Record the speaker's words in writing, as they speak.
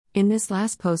In this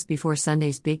last post before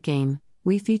Sunday's big game,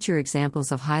 we feature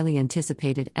examples of highly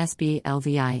anticipated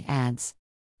SBLVI ads.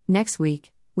 Next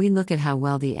week, we look at how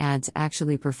well the ads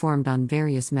actually performed on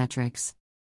various metrics.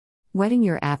 Whetting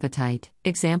your appetite,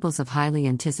 examples of highly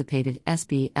anticipated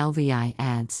SBLVI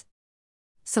ads.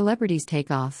 Celebrities take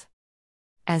off.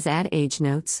 As Ad Age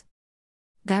notes,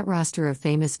 that roster of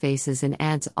famous faces in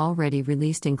ads already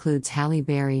released includes Halle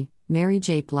Berry, Mary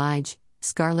J. Blige,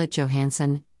 Scarlett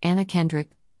Johansson, Anna Kendrick,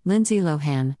 Lindsay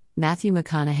Lohan, Matthew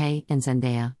McConaughey, and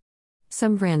Zendaya.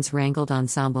 Some brands wrangled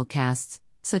ensemble casts,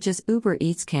 such as Uber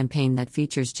Eats campaign that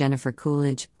features Jennifer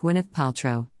Coolidge, Gwyneth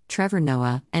Paltrow, Trevor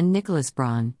Noah, and Nicholas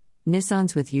Braun,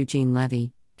 Nissan's with Eugene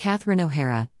Levy, Catherine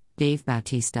O'Hara, Dave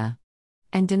Bautista,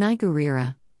 and Denai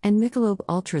Guerrera, and Michelob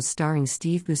Ultras starring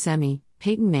Steve Buscemi,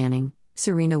 Peyton Manning,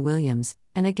 Serena Williams,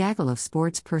 and a gaggle of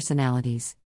sports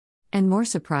personalities. And more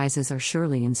surprises are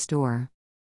surely in store.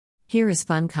 Here is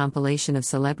fun compilation of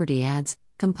celebrity ads,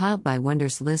 compiled by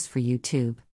Wonder's List for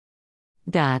YouTube.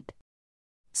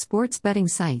 Sports betting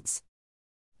sites.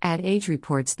 Ad Age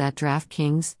reports that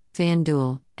DraftKings,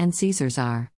 FanDuel, and Caesars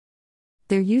are.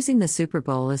 They're using the Super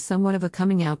Bowl as somewhat of a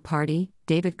coming out party,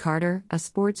 David Carter, a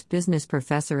sports business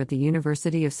professor at the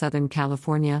University of Southern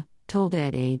California, told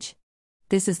Ad Age.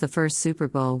 This is the first Super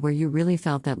Bowl where you really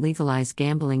felt that legalized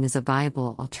gambling is a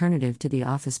viable alternative to the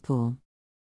office pool.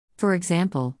 For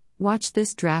example, watch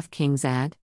this DraftKings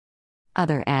ad.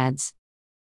 Other ads.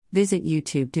 Visit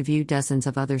YouTube to view dozens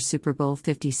of other Super Bowl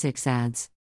 56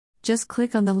 ads. Just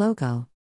click on the logo.